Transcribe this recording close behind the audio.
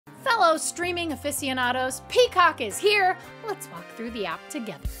Fellow streaming aficionados, Peacock is here. Let's walk through the app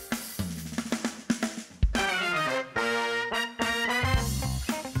together.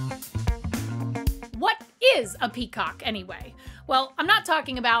 What is a peacock anyway? Well, I'm not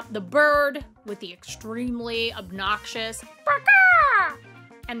talking about the bird with the extremely obnoxious "Baka!"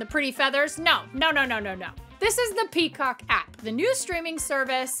 and the pretty feathers. No. This is the Peacock app, the new streaming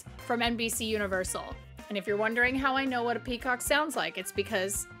service from NBCUniversal. And if you're wondering how I know what a peacock sounds like, it's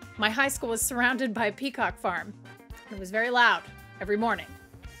because my high school was surrounded by a peacock farm. It was very loud every morning.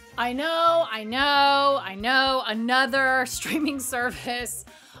 I know, another streaming service.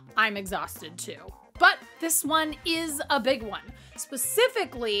 I'm exhausted too. But this one is a big one.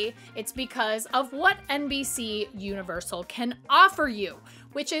 Specifically, it's because of what NBC Universal can offer you,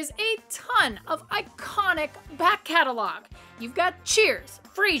 which is a ton of iconic back catalog. You've got Cheers,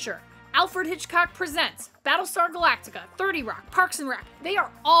 Frasier, Alfred Hitchcock Presents, Battlestar Galactica, 30 Rock, Parks and Rec. They are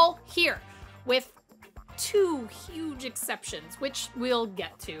all here, with two huge exceptions, which we'll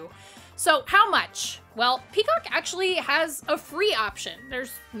get to. So how much? Well, Peacock actually has a free option.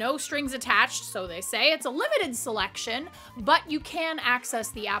 There's no strings attached, so they say. It's a limited selection, but you can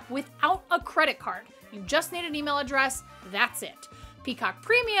access the app without a credit card. You just need an email address, that's it. Peacock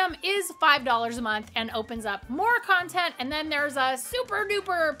Premium is $5 a month and opens up more content, and then there's a super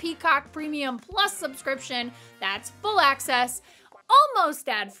duper Peacock Premium Plus subscription that's full access, almost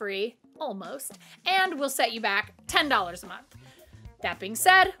ad-free, almost, and will set you back $10 a month. That being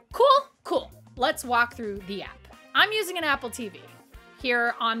said, cool. Let's walk through the app. I'm using an Apple TV.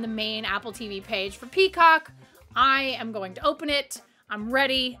 Here on the main Apple TV page for Peacock, I am going to open it. I'm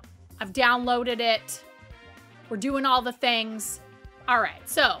ready. I've downloaded it. We're doing all the things. All right,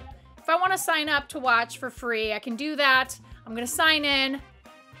 so if I want to sign up to watch for free, I can do that. I'm going to sign in.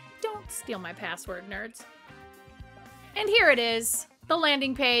 Don't steal my password, nerds. And here it is, the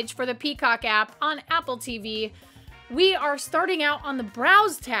landing page for the Peacock app on Apple TV. We are starting out on the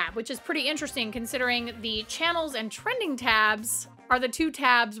Browse tab, which is pretty interesting considering the channels and trending tabs are the two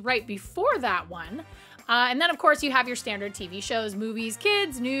tabs right before that one. And then, of course, you have your standard TV shows, movies,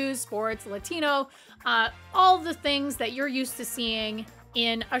 kids, news, sports, Latino, all the things that you're used to seeing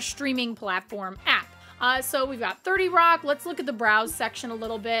in a streaming platform app. So we've got 30 Rock. Let's look at the Browse section a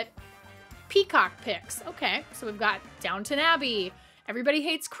little bit. Peacock picks. Okay, so we've got Downton Abbey, Everybody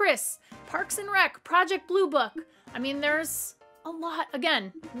Hates Chris, Parks and Rec, Project Blue Book. I mean, there's a lot,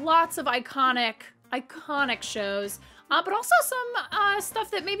 again, lots of iconic shows, but also some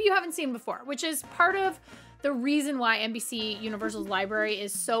stuff that maybe you haven't seen before, which is part of the reason why NBC Universal's library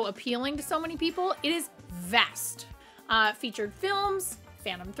is so appealing to so many people. It is vast. Featured films,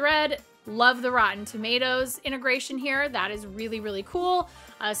 Phantom Thread, love the Rotten Tomatoes integration here. That is really, really cool.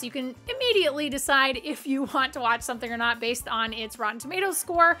 So you can immediately decide if you want to watch something or not based on its Rotten Tomatoes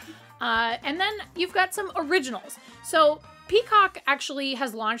score. And then you've got some originals. So Peacock actually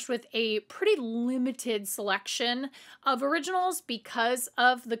has launched with a pretty limited selection of originals because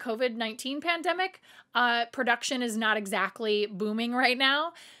of the COVID-19 pandemic. Production is not exactly booming right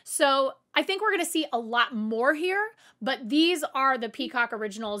now. So I think we're going to see a lot more here, but these are the Peacock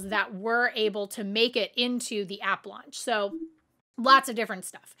originals that were able to make it into the app launch. So lots of different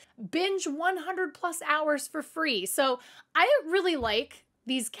stuff. Binge 100 plus hours for free. So I really like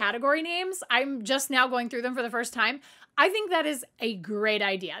these category names. I'm just now going through them for the first time. I think that is a great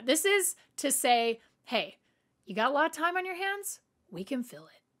idea. This is to say, hey, you got a lot of time on your hands? We can fill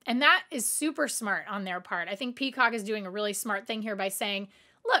it. And that is super smart on their part. I think Peacock is doing a really smart thing here by saying,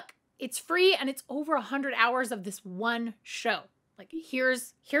 look, it's free and it's over 100 hours of this one show. Like,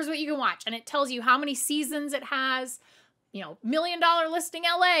 here's what you can watch. And it tells you how many seasons it has. You know, $1 Million Listing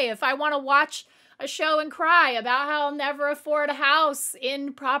LA, if I want to watch a show and cry about how I'll never afford a house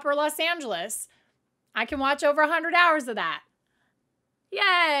in proper Los Angeles, I can watch over 100 hours of that.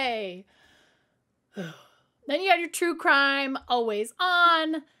 Yay! Then you got your true crime, Always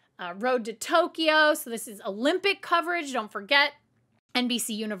On, Road to Tokyo. So this is Olympic coverage. Don't forget,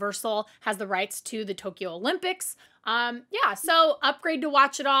 NBC Universal has the rights to the Tokyo Olympics. Yeah, so upgrade to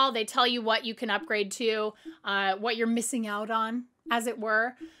watch it all. They tell you what you can upgrade to, what you're missing out on, as it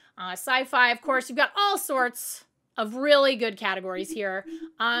were. Sci-fi, of course, you've got all sorts of really good categories here.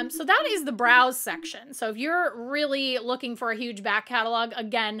 So that is the Browse section. So if you're really looking for a huge back catalog,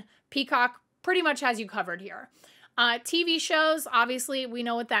 again, Peacock pretty much has you covered here. TV shows, obviously, we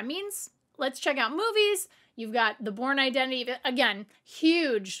know what that means. Let's check out movies. You've got The Bourne Identity. Again,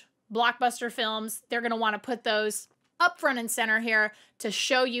 huge blockbuster films. They're going to want to put those up front and center here to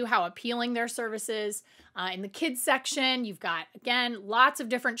show you how appealing their service is. In the kids section, you've got, again, lots of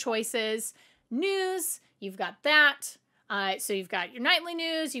different choices. News, you've got that. So you've got your nightly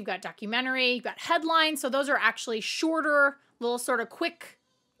news, you've got documentary, you've got headlines. So those are actually shorter, little sort of quick,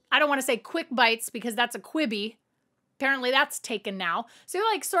 I don't want to say quick bites because that's a Quibi. Apparently that's taken now. So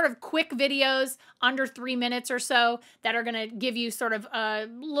you're like sort of quick videos under 3 minutes or so that are going to give you sort of a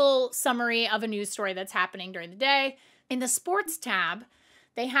little summary of a news story that's happening during the day. In the sports tab,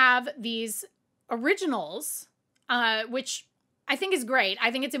 they have these originals, which I think is great.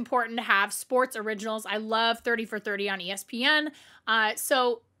 I think it's important to have sports originals. I love 30 for 30 on ESPN.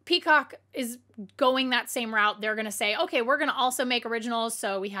 So Peacock is going that same route. They're going to say, okay, we're going to also make originals.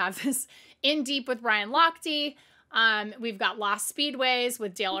 So we have this In Deep with Ryan Lochte. We've got Lost Speedways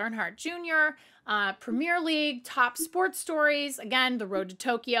with Dale Earnhardt Jr., Premier League, top sports stories. Again, the road to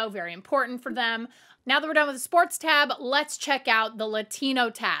Tokyo, very important for them. Now that we're done with the sports tab, let's check out the Latino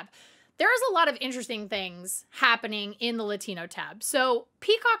tab. There's a lot of interesting things happening in the Latino tab. So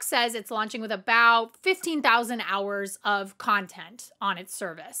Peacock says it's launching with about 15,000 hours of content on its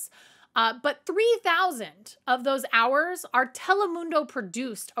service. But 3,000 of those hours are Telemundo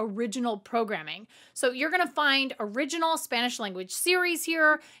produced original programming. So you're going to find original Spanish language series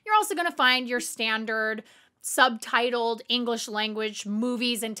here. You're also going to find your standard subtitled English language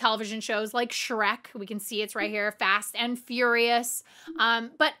movies and television shows like Shrek. We can see it's right here, Fast and Furious.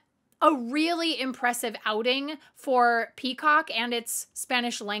 But a really impressive outing for Peacock and its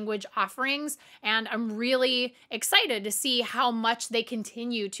Spanish language offerings. And I'm really excited to see how much they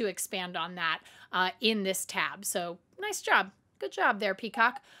continue to expand on that in this tab. So nice job. Good job there,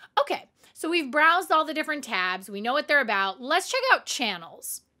 Peacock. Okay, so we've browsed all the different tabs. We know what they're about. Let's check out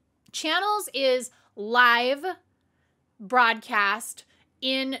channels. Channels is live broadcast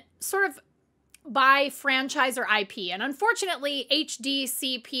in sort of by franchise or IP. And unfortunately,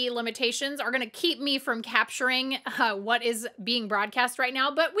 HDCP limitations are going to keep me from capturing what is being broadcast right now,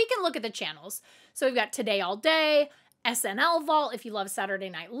 but we can look at the channels. So we've got Today All Day, SNL Vault if you love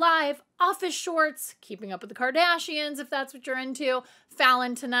Saturday Night Live, Office Shorts, Keeping Up with the Kardashians if that's what you're into,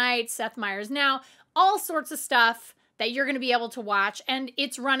 Fallon Tonight, Seth Meyers Now, all sorts of stuff that you're going to be able to watch, and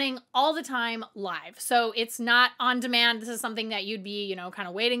it's running all the time live. So it's not on demand. This is something that you'd be, you know, kind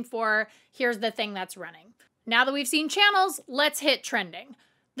of waiting for. Here's the thing that's running. Now that we've seen channels, let's hit trending.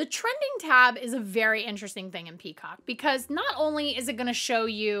 The trending tab is a very interesting thing in Peacock because not only is it going to show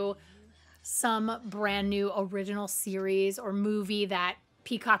you some brand new original series or movie that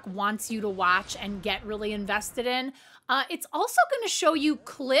Peacock wants you to watch and get really invested in, it's also going to show you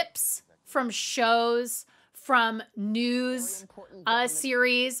clips from shows, from news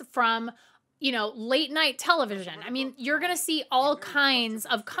series, from, you know, late night television. I mean, you're going to see all kinds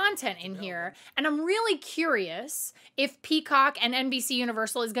of content in here. And I'm really curious if Peacock and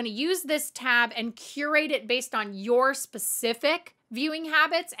NBCUniversal is going to use this tab and curate it based on your specific viewing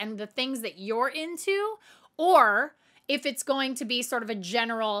habits and the things that you're into, or if it's going to be sort of a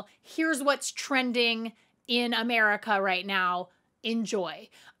general, here's what's trending in America right now, enjoy.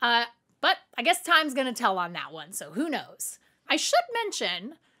 But I guess time's going to tell on that one, so who knows? I should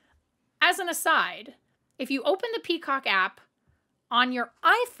mention, as an aside, if you open the Peacock app on your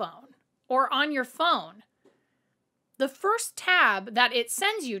iPhone or on your phone, the first tab that it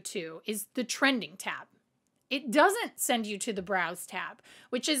sends you to is the trending tab. It doesn't send you to the browse tab,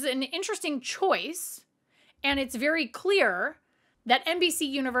 which is an interesting choice, and it's very clear that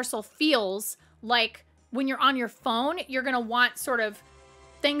NBCUniversal feels like when you're on your phone, you're going to want sort of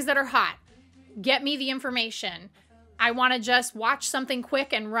things that are hot. Get me the information. I want to just watch something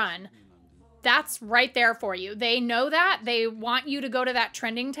quick and run. That's right there for you. They know that. They want you to go to that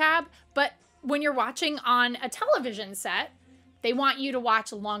trending tab. But when you're watching on a television set, they want you to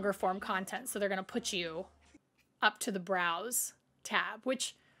watch longer form content. So they're going to put you up to the browse tab,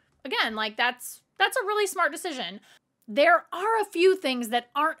 which again, like that's a really smart decision. There are a few things that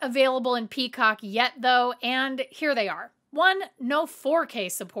aren't available in Peacock yet though, and here they are. 1, no 4K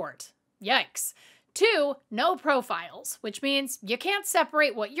support. Yikes. 2, no profiles, which means you can't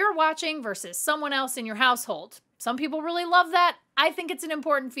separate what you're watching versus someone else in your household. Some people really love that. I think it's an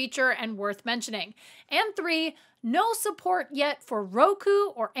important feature and worth mentioning. And 3, no support yet for Roku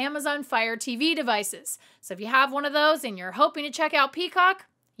or Amazon Fire TV devices. So if you have one of those and you're hoping to check out Peacock,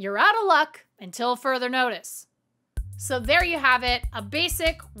 you're out of luck until further notice. So there you have it, a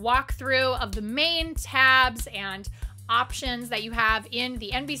basic walkthrough of the main tabs and options that you have in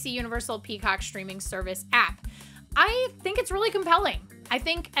the NBCUniversal Peacock streaming service app. I think it's really compelling. I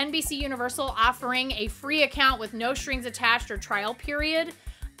think NBCUniversal offering a free account with no strings attached or trial period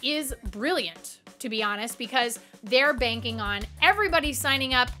is brilliant, to be honest, because they're banking on everybody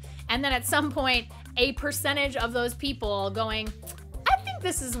signing up and then at some point a percentage of those people going, I think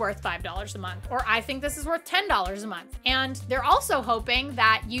this is worth $5 a month, or I think this is worth $10 a month. And they're also hoping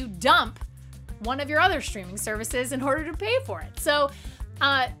that you dump one of your other streaming services in order to pay for it. So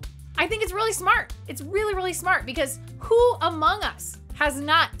I think it's really smart. It's really, really smart, because who among us has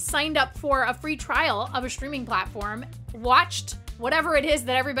not signed up for a free trial of a streaming platform, watched whatever it is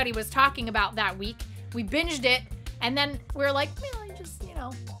that everybody was talking about that week, we binged it, and then we're like, I just,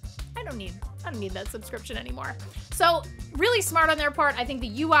 I don't need that subscription anymore. So really smart on their part. I think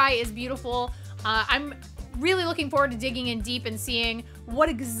the UI is beautiful. I'm really looking forward to digging in deep and seeing what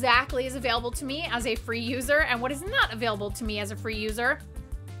exactly is available to me as a free user and what is not available to me as a free user.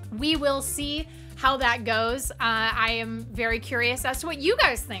 We will see how that goes. I am very curious as to what you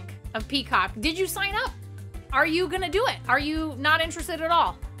guys think of Peacock. Did you sign up? Are you gonna do it? Are you not interested at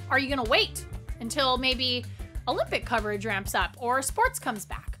all? Are you gonna wait until maybe Olympic coverage ramps up or sports comes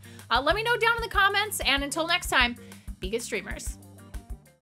back? Let me know down in the comments, and until next time, be good streamers.